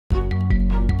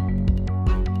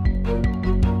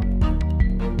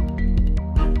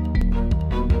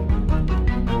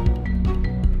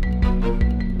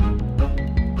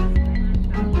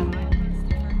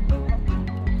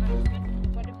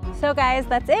So guys,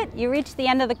 that's it. You reached the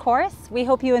end of the course. We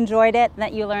hope you enjoyed it and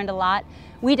that you learned a lot.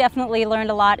 We definitely learned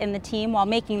a lot in the team while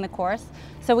making the course,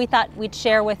 so we thought we'd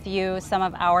share with you some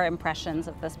of our impressions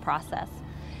of this process.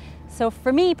 So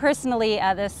for me personally,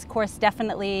 this course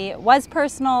definitely was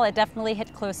personal. It definitely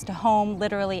hit close to home,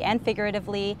 literally and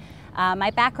figuratively. My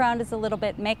background is a little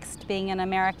bit mixed, being an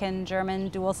American-German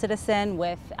dual citizen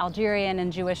with Algerian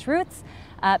and Jewish roots.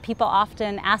 People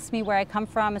often ask me where I come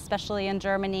from, especially in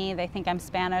Germany. They think I'm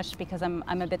Spanish because I'm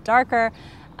a bit darker.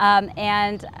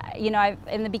 And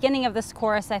in the beginning of this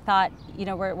course, I thought,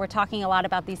 we're talking a lot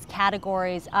about these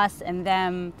categories, us and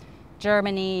them,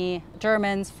 Germany,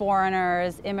 Germans,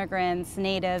 foreigners, immigrants,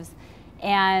 natives.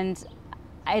 And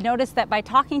I noticed that by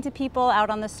talking to people out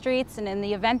on the streets and in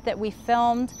the event that we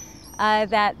filmed,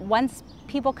 that once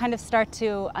people kind of start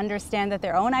to understand that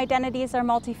their own identities are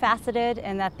multifaceted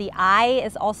and that the I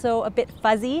is also a bit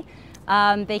fuzzy,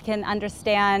 they can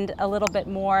understand a little bit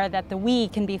more that the we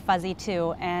can be fuzzy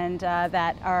too, and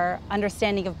that our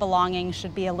understanding of belonging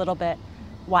should be a little bit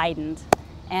widened.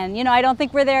 And I don't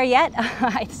think we're there yet.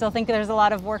 I still think there's a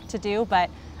lot of work to do, but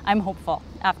I'm hopeful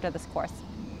after this course.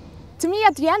 To me,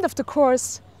 at the end of the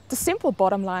course, the simple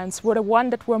bottom lines were the one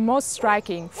that were most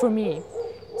striking for me.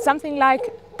 Something like,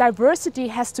 diversity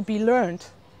has to be learned.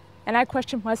 And I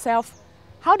questioned myself,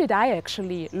 how did I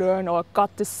actually learn or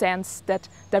got the sense that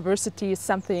diversity is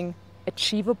something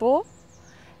achievable?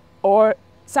 Or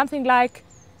something like,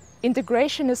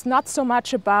 integration is not so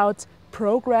much about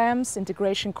programs,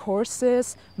 integration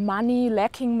courses, money,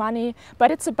 lacking money, but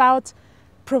it's about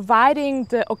providing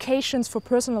the occasions for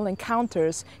personal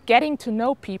encounters, getting to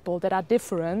know people that are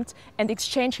different and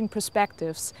exchanging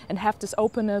perspectives, and have this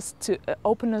openness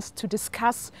to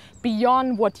discuss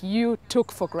beyond what you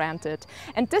took for granted.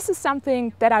 And this is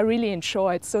something that I really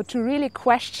enjoyed, so to really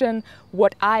question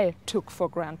what I took for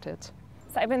granted.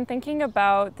 So I've been thinking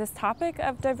about this topic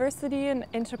of diversity and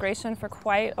integration for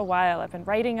quite a while. I've been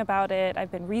writing about it,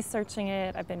 I've been researching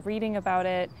it, I've been reading about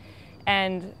it,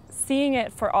 and seeing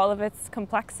it for all of its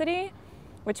complexity,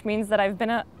 which means that I've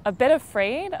been a bit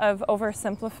afraid of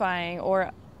oversimplifying or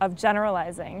of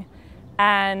generalizing.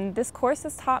 And this course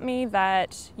has taught me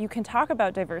that you can talk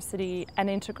about diversity and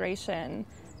integration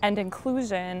and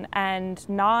inclusion and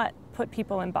not put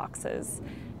people in boxes.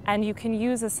 And you can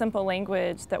use a simple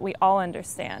language that we all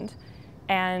understand.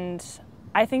 And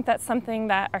I think that's something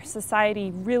that our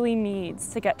society really needs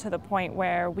to get to the point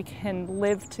where we can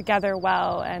live together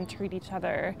well and treat each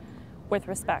other with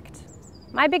respect.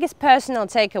 My biggest personal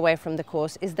takeaway from the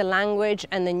course is the language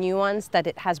and the nuance that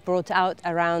it has brought out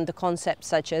around the concepts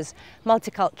such as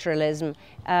multiculturalism,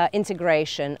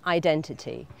 integration,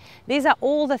 identity. These are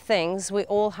all the things we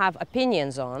all have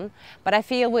opinions on, but I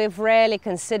feel we've rarely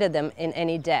considered them in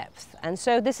any depth. And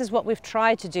so this is what we've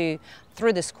tried to do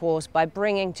through this course by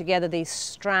bringing together these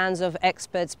strands of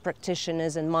experts,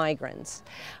 practitioners and migrants.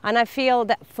 And I feel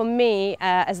that for me,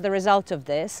 as the result of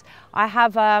this, I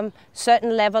have a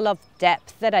certain level of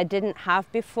depth that I didn't have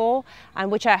before,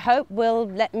 and which I hope will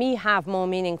let me have more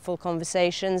meaningful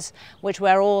conversations which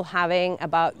we're all having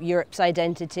about Europe's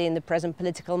identity in the present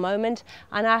political moment.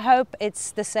 And I hope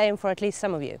it's the same for at least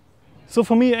some of you. So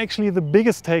for me, actually, the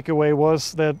biggest takeaway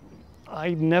was that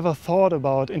I never thought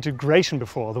about integration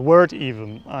before, the word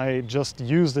even. I just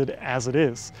used it as it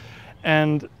is.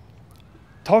 And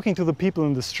talking to the people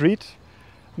in the street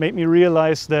made me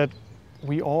realize that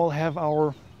we all have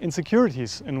our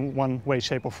insecurities in one way,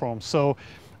 shape or form. So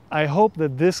I hope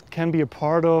that this can be a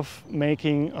part of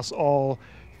making us all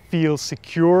feel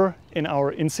secure in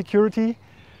our insecurity.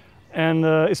 And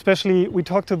especially, we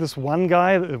talked to this one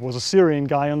guy, it was a Syrian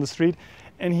guy on the street,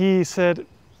 and he said,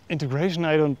 integration,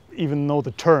 I don't even know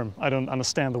the term, I don't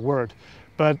understand the word.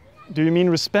 But do you mean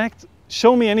respect?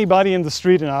 Show me anybody in the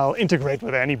street and I'll integrate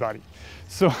with anybody.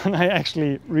 So and I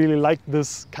actually really liked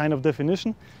this kind of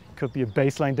definition. It could be a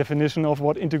baseline definition of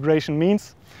what integration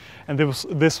means. And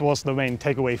this was the main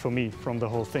takeaway for me from the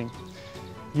whole thing.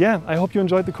 Yeah, I hope you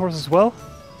enjoyed the course as well,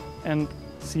 and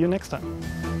see you next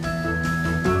time.